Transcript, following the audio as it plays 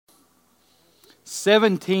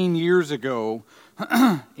17 years ago,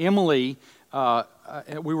 Emily,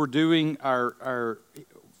 we were doing our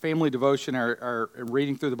family devotion, our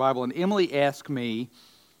reading through the Bible, and Emily asked me,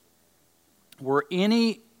 were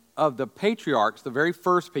any of the patriarchs, the very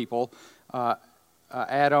first people,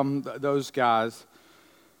 Adam, those guys,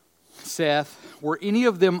 Seth, were any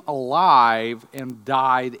of them alive and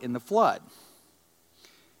died in the flood?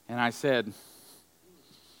 And I said,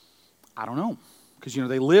 I don't know. Because,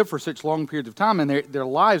 they lived for such long periods of time and their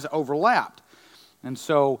lives overlapped. And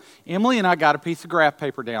so Emily and I got a piece of graph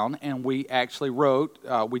paper down and we actually wrote,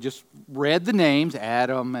 we just read the names,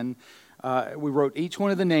 Adam, and we wrote each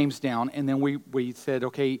one of the names down. And then we said,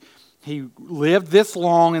 okay, he lived this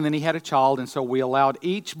long and then he had a child. And so we allowed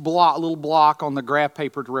each little block on the graph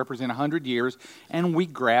paper to represent 100 years. And we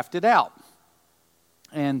graphed it out.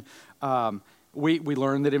 And we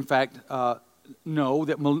learned that, in fact,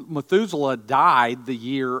 that Methuselah died the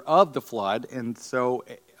year of the flood, and so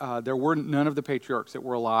there were none of the patriarchs that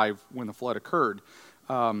were alive when the flood occurred,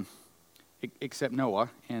 except Noah,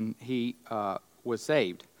 and he was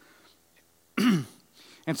saved.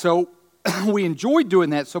 And so we enjoyed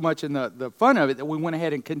doing that so much in the fun of it that we went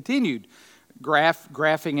ahead and continued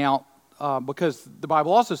graphing out, because the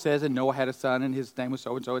Bible also says, and Noah had a son, and his name was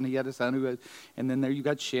so-and-so, and he had a son, and then there you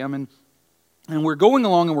got Shem, and we're going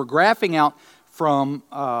along and we're graphing out from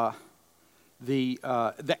the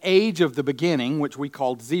age of the beginning, which we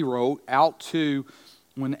called 0, out to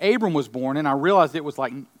when Abram was born, and I realized it was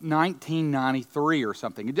like 1993 or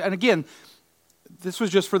something. And again, this was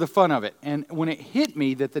just for the fun of it. And when it hit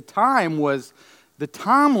me that the timeline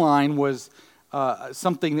was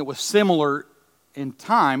something that was similar in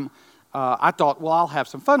time, I thought, well, I'll have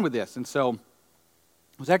some fun with this. And so I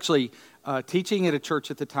was actually teaching at a church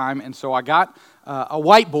at the time, and so I got a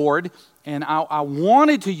whiteboard, and I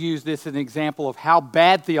wanted to use this as an example of how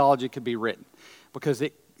bad theology could be written, because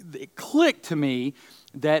it clicked to me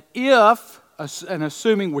that if, and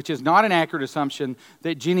assuming, which is not an accurate assumption,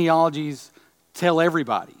 that genealogies tell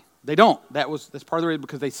everybody. They don't. That's part of the reason,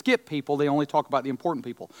 because they skip people. They only talk about the important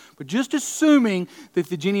people. But just assuming that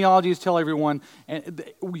the genealogies tell everyone, and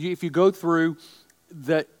if you go through,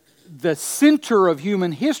 the center of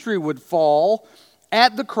human history would fall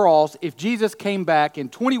at the cross if Jesus came back in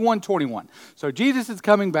 2121. So Jesus is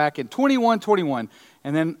coming back in 2121.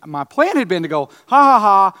 And then my plan had been to go,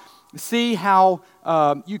 see how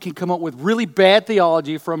you can come up with really bad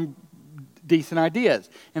theology from decent ideas.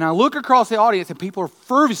 And I look across the audience and people are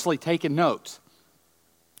fervently taking notes.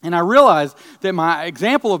 And I realized that my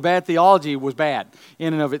example of bad theology was bad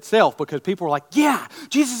in and of itself, because people were like, yeah,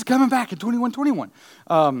 Jesus is coming back in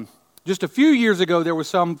 2121. Just a few years ago, there was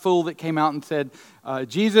some fool that came out and said,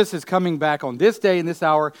 Jesus is coming back on this day and this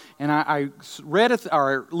hour. And I read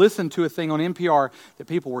or listened to a thing on NPR that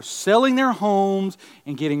people were selling their homes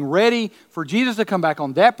and getting ready for Jesus to come back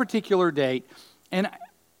on that particular date. And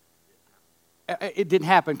it didn't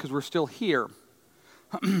happen because we're still here.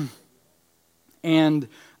 And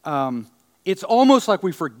it's almost like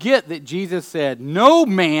we forget that Jesus said, no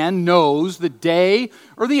man knows the day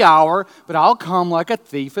or the hour, but I'll come like a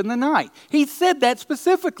thief in the night. He said that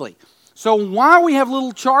specifically. So why we have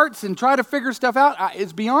little charts and try to figure stuff out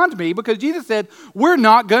is beyond me, because Jesus said, we're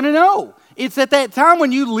not going to know. It's at that time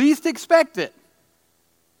when you least expect it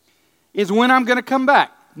is when I'm going to come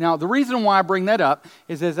back. Now, the reason why I bring that up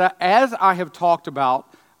is as I have talked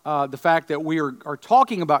about the fact that we are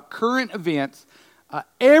talking about current events,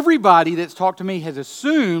 everybody that's talked to me has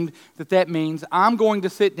assumed that means I'm going to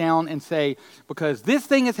sit down and say, because this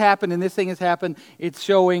thing has happened and this thing has happened, it's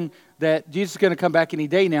showing that Jesus is going to come back any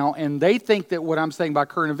day now, and they think that what I'm saying by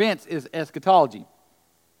current events is eschatology.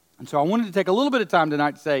 And so I wanted to take a little bit of time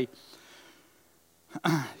tonight to say,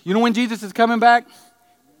 you know when Jesus is coming back?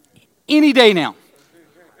 Any day now.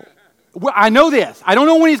 Well, I know this. I don't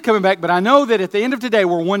know when he's coming back, but I know that at the end of today,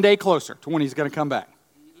 we're one day closer to when he's going to come back.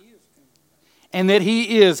 And that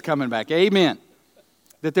he is coming back. Amen.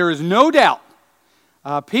 That there is no doubt.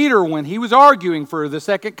 Peter, when he was arguing for the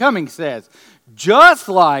second coming, says, just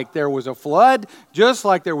like there was a flood, just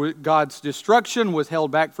like God's destruction was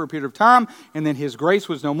held back for a period of time, and then his grace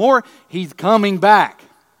was no more, he's coming back.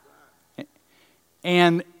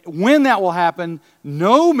 And when that will happen,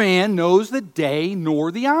 no man knows the day nor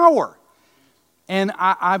the hour. And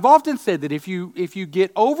I've often said that if you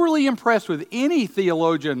get overly impressed with any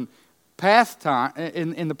theologian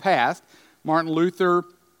in the past, Martin Luther,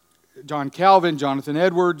 John Calvin, Jonathan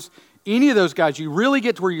Edwards, any of those guys, you really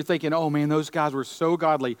get to where you're thinking, oh man, those guys were so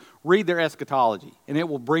godly. Read their eschatology, and it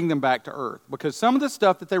will bring them back to earth. Because some of the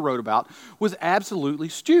stuff that they wrote about was absolutely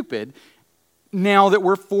stupid now that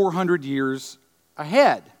we're 400 years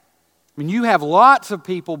ahead. I mean, you have lots of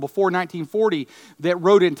people before 1940 that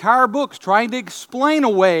wrote entire books trying to explain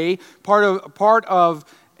away part of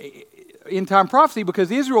end-time prophecy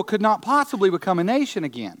because Israel could not possibly become a nation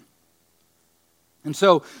again. And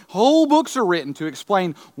so whole books are written to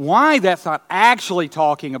explain why that's not actually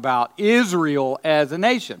talking about Israel as a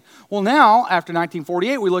nation. Well, now, after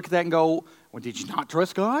 1948, we look at that and go, well, did you not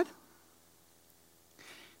trust God?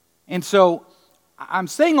 And so I'm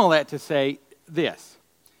saying all that to say this.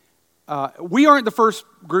 We aren't the first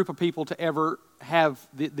group of people to ever have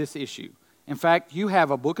this issue. In fact, you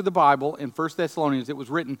have a book of the Bible in 1 Thessalonians that was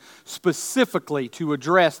written specifically to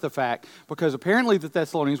address the fact, because apparently the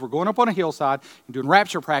Thessalonians were going up on a hillside and doing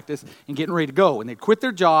rapture practice and getting ready to go. And they'd quit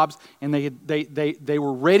their jobs and they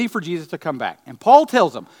were ready for Jesus to come back. And Paul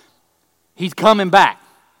tells them, he's coming back.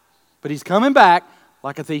 But he's coming back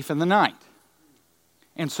like a thief in the night.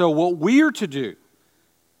 And so what we're to do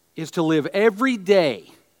is to live every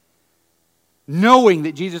day knowing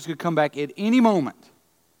that Jesus could come back at any moment.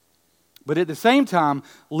 But at the same time,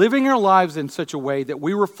 living our lives in such a way that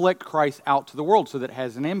we reflect Christ out to the world so that it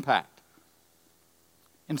has an impact.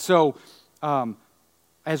 And so,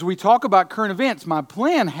 as we talk about current events, my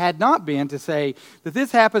plan had not been to say that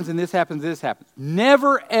this happens and this happens and this happens.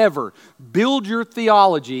 Never, ever build your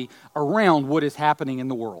theology around what is happening in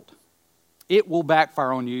the world. It will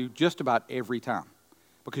backfire on you just about every time.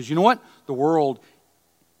 Because you know what? The world,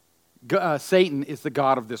 Satan is the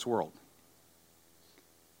god of this world.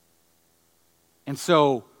 And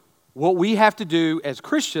so what we have to do as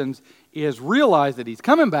Christians is realize that he's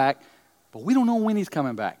coming back, but we don't know when he's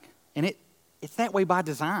coming back. And it's that way by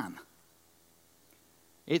design.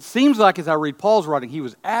 It seems like as I read Paul's writing, he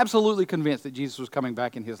was absolutely convinced that Jesus was coming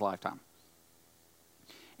back in his lifetime.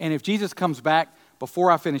 And if Jesus comes back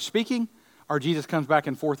before I finish speaking, or Jesus comes back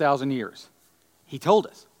in 4,000 years, he told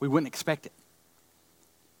us we wouldn't expect it.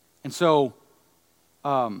 And so,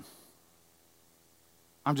 I'm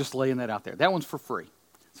just laying that out there. That one's for free.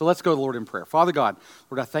 So let's go to the Lord in prayer. Father God,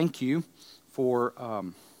 Lord, I thank you for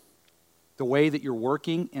the way that you're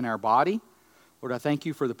working in our body. Lord, I thank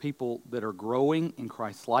you for the people that are growing in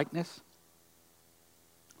Christ's likeness.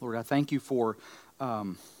 Lord, I thank you for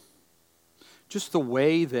just the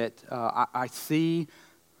way that I see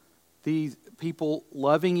these people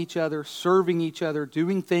loving each other, serving each other,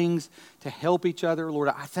 doing things to help each other. Lord,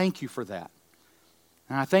 I thank you for that.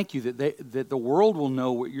 And I thank you that the world will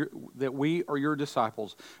know that we are your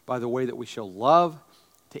disciples by the way that we show love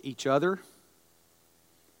to each other.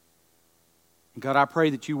 And God, I pray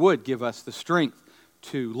that you would give us the strength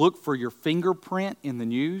to look for your fingerprint in the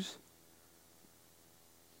news,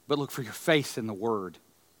 but look for your face in the Word.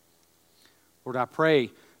 Lord, I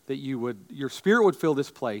pray that your Spirit would fill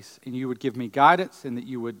this place and you would give me guidance and that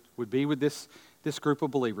you would be with this group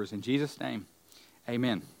of believers. In Jesus' name,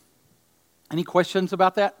 amen. Any questions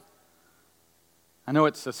about that? I know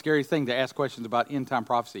it's a scary thing to ask questions about end-time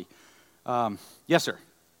prophecy. Yes, sir.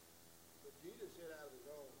 But Jesus said out of his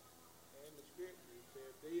own, and the Scripture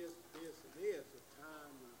said, this, and this, of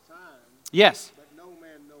times and signs. Yes. But no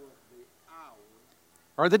man knoweth the hour.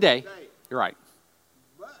 Or the day. You're right.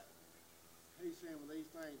 But he's saying when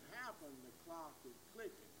these things happen, the clock is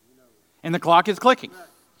clicking, And the clock is clicking. Time's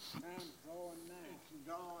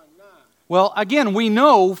drawing nigh. Well, again, we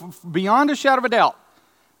know beyond a shadow of a doubt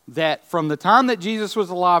that from the time that Jesus was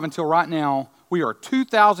alive until right now, we are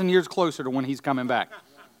 2,000 years closer to when he's coming back.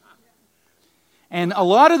 And a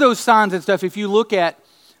lot of those signs and stuff, if you look at,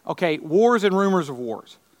 wars and rumors of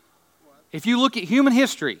wars. If you look at human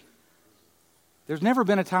history, there's never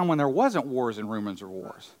been a time when there wasn't wars and rumors of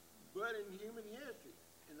wars. But in human history,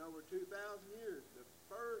 in over 2,000 years, the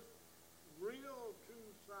first real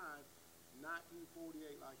true sign,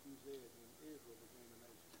 1948, like you said, when Israel became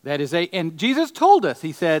a nation. And Jesus told us,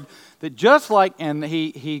 he said that just like, and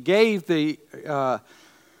he gave the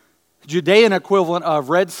Judean equivalent of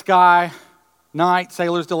red sky night,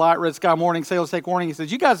 sailor's delight, red sky morning, sailor's take warning. He says,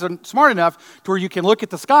 you guys are smart enough to where you can look at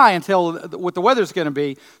the sky and tell what the weather's going to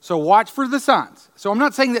be, so watch for the signs. So I'm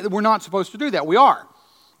not saying that we're not supposed to do that. We are.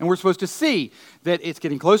 And we're supposed to see that it's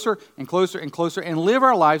getting closer and closer and closer and live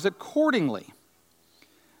our lives accordingly.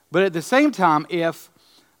 But at the same time, if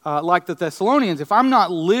like the Thessalonians, if I'm not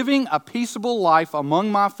living a peaceable life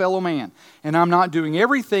among my fellow man, and I'm not doing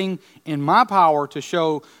everything in my power to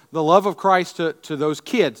show the love of Christ to those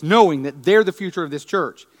kids, knowing that they're the future of this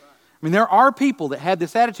church. I mean, there are people that had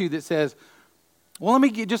this attitude that says, well,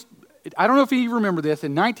 I don't know if you remember this,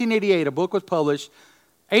 in 1988, a book was published,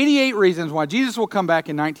 88 Reasons Why Jesus Will Come Back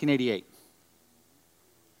in 1988.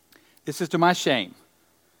 This is to my shame.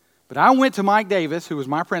 But I went to Mike Davis, who was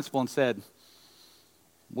my principal, and said,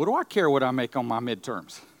 what do I care what I make on my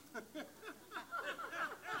midterms?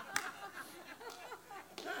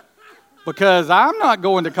 because I'm not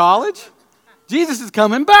going to college. Jesus is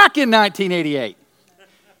coming back in 1988.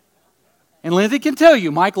 And Lindsay can tell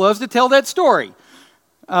you, Mike loves to tell that story.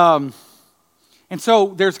 And so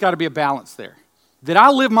there's got to be a balance there. That I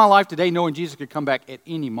live my life today knowing Jesus could come back at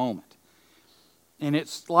any moment. And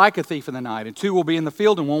it's like a thief in the night. And two will be in the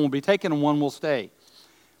field, and one will be taken, and one will stay.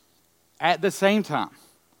 At the same time,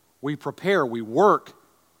 we prepare, we work,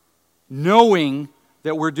 knowing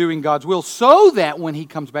that we're doing God's will, so that when He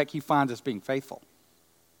comes back, He finds us being faithful.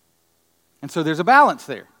 And so there's a balance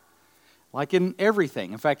there, like in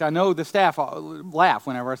everything. In fact, I know the staff laugh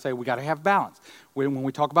whenever I say we got to have balance. When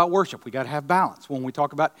we talk about worship, we got to have balance. When we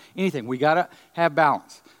talk about anything, we got to have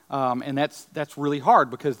balance. And that's really hard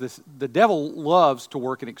because the devil loves to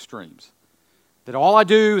work in extremes. That all I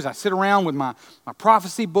do is I sit around with my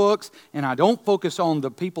prophecy books and I don't focus on the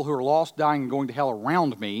people who are lost, dying, and going to hell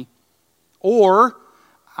around me. Or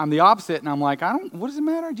I'm the opposite and I'm like, what does it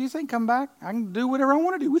matter? Jesus ain't come back. I can do whatever I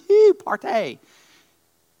want to do. Woo-hoo, partay.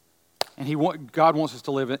 And God wants us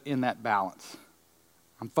to live in that balance.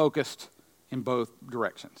 I'm focused in both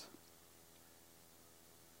directions.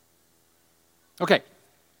 Okay,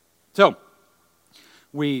 so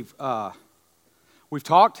we've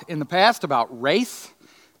talked in the past about race.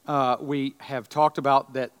 We have talked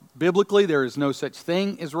about that biblically there is no such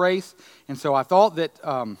thing as race, and so I thought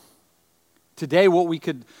that today what we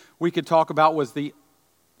could talk about was the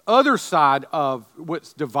other side of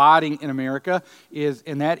what's dividing in America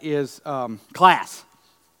and that is class.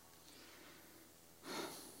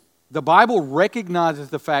 The Bible recognizes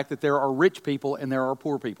the fact that there are rich people and there are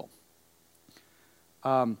poor people.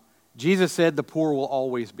 Jesus said the poor will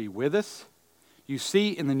always be with us. You see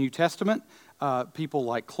in the New Testament people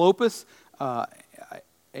like Clopas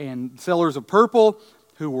and sellers of purple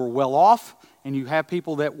who were well off. And you have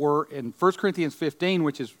people that were in 1 Corinthians 15,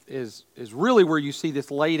 which is really where you see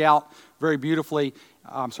this laid out very beautifully.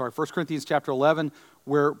 1 Corinthians chapter 11,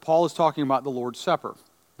 where Paul is talking about the Lord's Supper.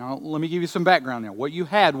 Now, let me give you some background there. What you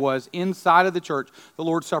had was inside of the church, the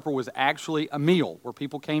Lord's Supper was actually a meal where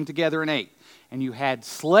people came together and ate. And you had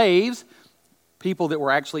slaves, people that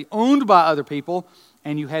were actually owned by other people,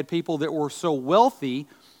 and you had people that were so wealthy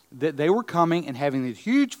that they were coming and having these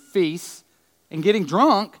huge feasts and getting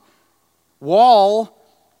drunk, while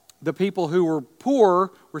the people who were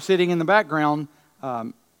poor were sitting in the background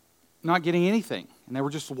not getting anything. And they were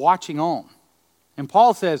just watching on. And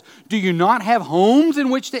Paul says, do you not have homes in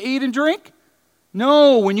which to eat and drink?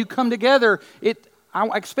 No, when you come together, I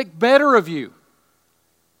expect better of you.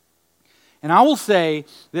 And I will say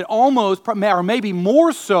that almost, or maybe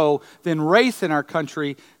more so than race in our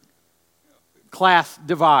country, class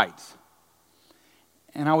divides.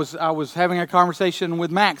 And I was having a conversation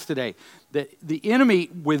with Max today that the enemy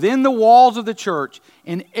within the walls of the church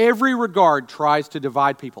in every regard tries to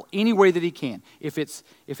divide people any way that he can. If it's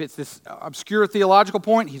this obscure theological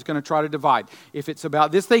point, he's going to try to divide. If it's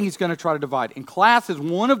about this thing, he's going to try to divide. And class is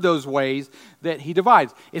one of those ways that he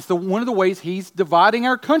divides. It's one of the ways he's dividing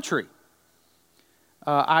our country.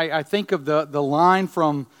 I think of the line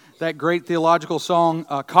from that great theological song,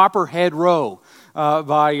 Copperhead Row,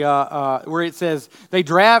 where it says, they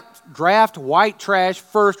draft white trash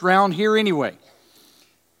first round here anyway.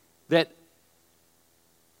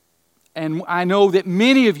 And I know that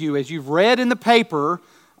many of you, as you've read in the paper,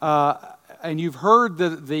 and you've heard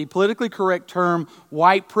the politically correct term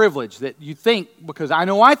white privilege, that you think, because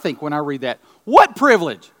I think when I read that, what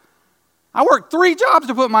privilege? I worked 3 jobs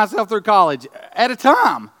to put myself through college at a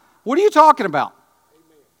time. What are you talking about?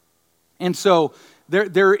 And so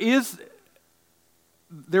there is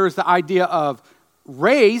the idea of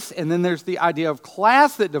race, and then there's the idea of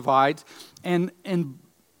class that divides, and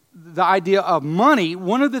the idea of money.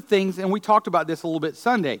 One of the things, and we talked about this a little bit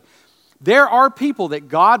Sunday, there are people that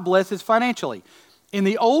God blesses financially. In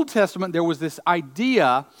the Old Testament, there was this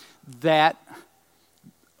idea that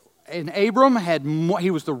Abram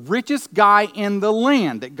he was the richest guy in the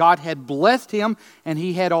land, that God had blessed him and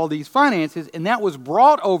he had all these finances, and that was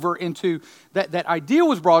brought over into, that idea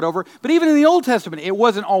was brought over, but even in the Old Testament it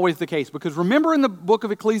wasn't always the case, because remember in the book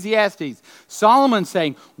of Ecclesiastes, Solomon's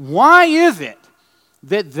saying, why is it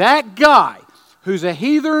that guy who's a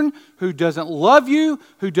heathen, who doesn't love you,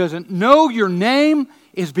 who doesn't know your name,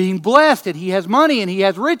 is being blessed, and he has money and he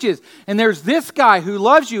has riches, and there's this guy who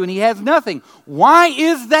loves you and he has nothing? Why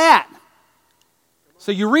is that?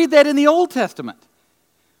 So you read that in the Old Testament.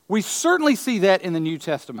 We certainly see that in the New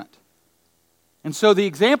Testament. And so the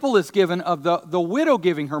example is given of the widow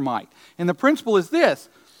giving her mite. And the principle is this: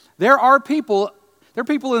 there are people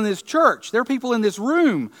in this church, there are people in this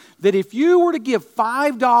room, that if you were to give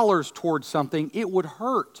 $5 towards something, it would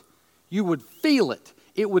hurt. You would feel it.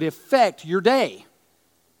 it would affect your day.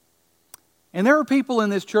 And there are people in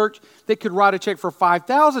this church that could write a check for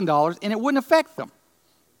 $5,000 and it wouldn't affect them.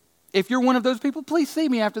 If you're one of those people, please see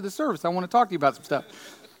me after the service. I want to talk to you about some stuff.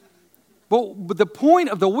 But the point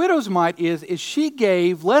of the widow's mite is she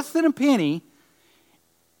gave less than a penny,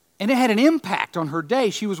 and it had an impact on her day.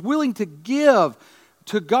 She was willing to give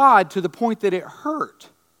to God to the point that it hurt.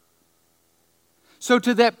 So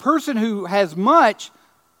to that person who has much,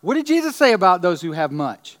 what did Jesus say about those who have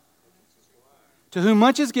much? To whom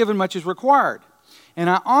much is given, much is required. And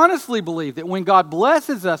I honestly believe that when God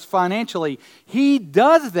blesses us financially, He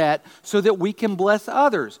does that so that we can bless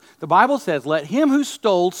others. The Bible says, let him who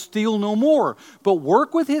stole steal no more, but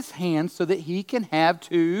work with his hands so that he can have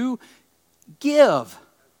to give.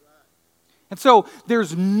 And so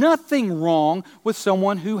there's nothing wrong with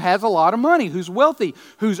someone who has a lot of money, who's wealthy,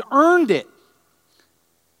 who's earned it.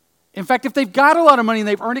 In fact, if they've got a lot of money and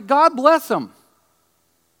they've earned it, God bless them.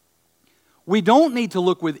 We don't need to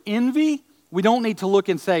look with envy. We don't need to look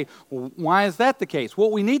and say, well, why is that the case?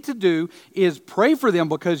 What we need to do is pray for them,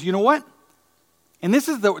 because you know what? And this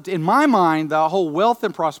is, in my mind, the whole wealth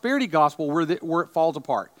and prosperity gospel where it falls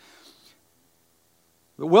apart.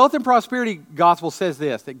 The wealth and prosperity gospel says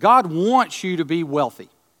this, that God wants you to be wealthy.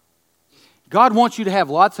 God wants you to have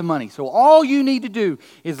lots of money. So all you need to do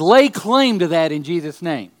is lay claim to that in Jesus'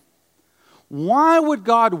 name. Why would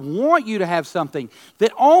God want you to have something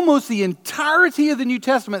that almost the entirety of the New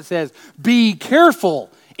Testament says, be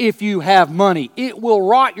careful if you have money. It will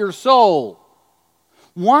rot your soul.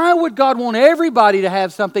 Why would God want everybody to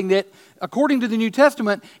have something that, according to the New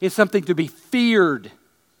Testament, is something to be feared?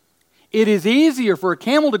 It is easier for a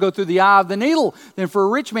camel to go through the eye of the needle than for a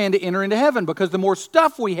rich man to enter into heaven, because the more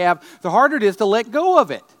stuff we have, the harder it is to let go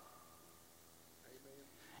of it.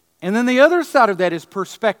 And then the other side of that is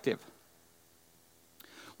perspective.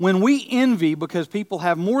 When we envy because people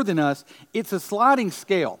have more than us, it's a sliding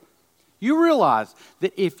scale. You realize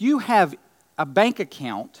that if you have a bank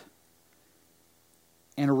account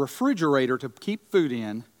and a refrigerator to keep food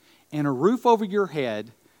in and a roof over your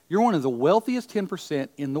head, you're one of the wealthiest 10%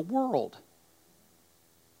 in the world.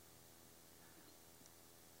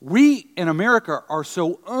 We in America are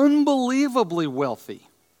so unbelievably wealthy.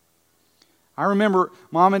 I remember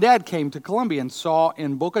Mom and Dad came to Colombia and saw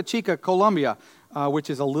in Boca Chica, Colombia, which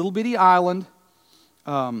is a little bitty island,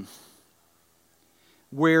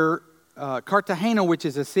 where Cartagena, which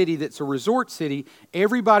is a city that's a resort city,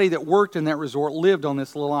 everybody that worked in that resort lived on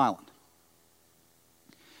this little island.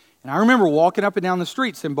 And I remember walking up and down the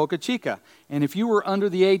streets in Boca Chica, and if you were under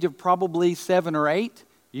the age of probably 7 or 8,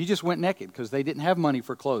 you just went naked because they didn't have money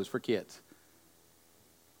for clothes for kids.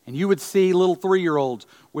 And you would see little 3-year-olds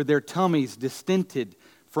with their tummies distended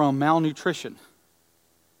from malnutrition.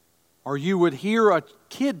 Or you would hear a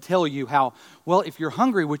kid tell you how, well, if you're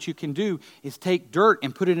hungry, what you can do is take dirt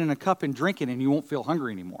and put it in a cup and drink it, and you won't feel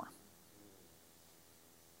hungry anymore.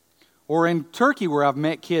 Or in Turkey, where I've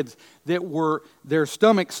met kids that were, their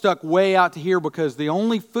stomach stuck way out to here because the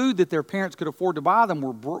only food that their parents could afford to buy them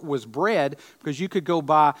was bread, because you could go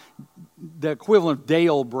buy the equivalent of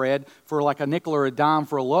day-old bread for like a nickel or a dime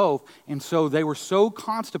for a loaf. And so they were so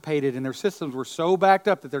constipated and their systems were so backed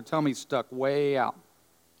up that their tummies stuck way out.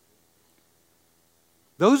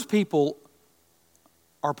 Those people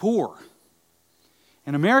are poor.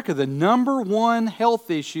 In America, the number one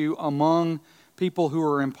health issue among people who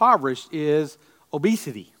are impoverished is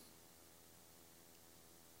obesity.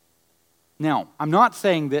 Now, I'm not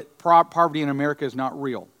saying that poverty in America is not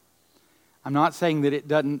real. I'm not saying that it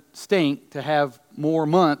doesn't stink to have more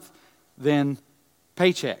month than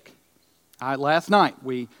paycheck. Last night,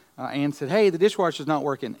 Ann said, hey, the dishwasher's not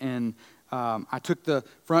working, and I took the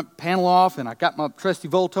front panel off, and I got my trusty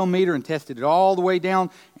voltometer and tested it all the way down,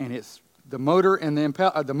 and it's the motor and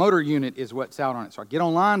the motor unit is what's out on it. So I get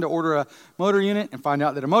online to order a motor unit and find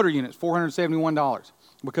out that a motor unit is $471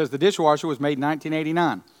 because the dishwasher was made in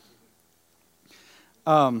 1989.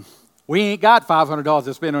 We ain't got $500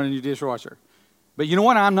 to spend on a new dishwasher. But you know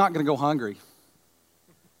what? I'm not going to go hungry.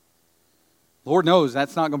 Lord knows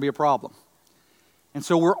that's not going to be a problem. And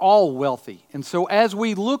so we're all wealthy. And so as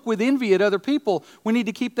we look with envy at other people, we need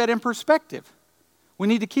to keep that in perspective. We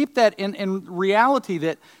need to keep that in reality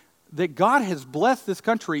that God has blessed this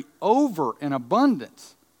country over in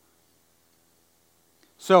abundance.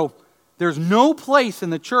 So there's no place in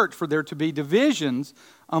the church for there to be divisions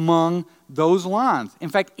among those lines. In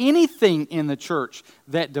fact, anything in the church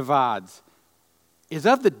that divides is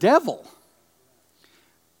of the devil.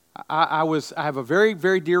 I have a very,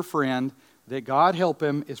 very dear friend that, God help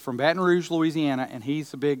him, is from Baton Rouge, Louisiana, and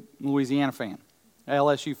he's a big Louisiana fan.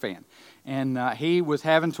 LSU fan. And he was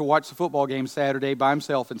having to watch the football game Saturday by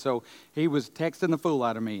himself, and so he was texting the fool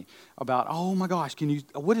out of me about, oh my gosh,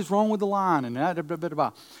 what is wrong with the line?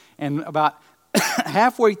 And about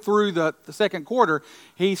halfway through the second quarter,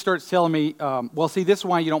 he starts telling me, well, see, this is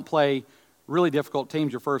why you don't play really difficult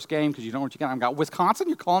teams your first game, because you don't know what you got. I've got Wisconsin,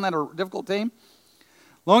 you're calling that a difficult team?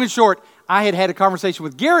 Long and short, I had a conversation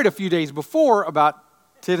with Garrett a few days before about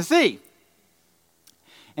Tennessee.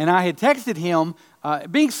 And I had texted him,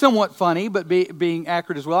 being somewhat funny, but being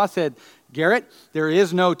accurate as well. I said, Garrett, there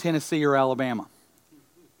is no Tennessee or Alabama.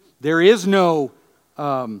 There is no,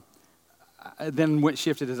 then went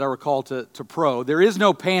shifted, as I recall, to pro. There is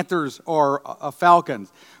no Panthers or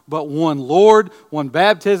Falcons, but one Lord, one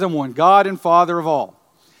baptism, one God and Father of all.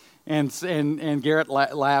 And Garrett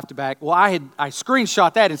laughed back. Well, I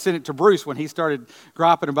screenshot that and sent it to Bruce when he started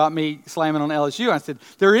griping about me slamming on LSU. I said,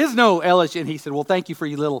 there is no LSU. And he said, well, thank you for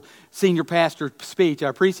your little senior pastor speech. I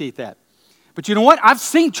appreciate that. But you know what? I've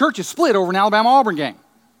seen churches split over an Alabama-Auburn game.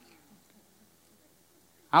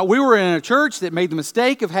 We were in a church that made the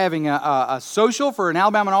mistake of having a social for an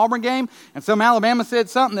Alabama and Auburn game, and some Alabama said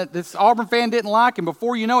something that this Auburn fan didn't like, and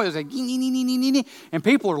before you know it, it was like, and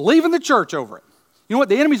people are leaving the church over it. You know what?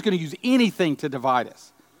 The enemy's going to use anything to divide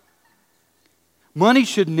us. Money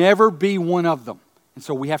should never be one of them. And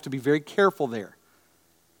so we have to be very careful there.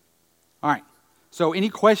 All right. So any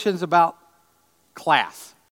questions about class?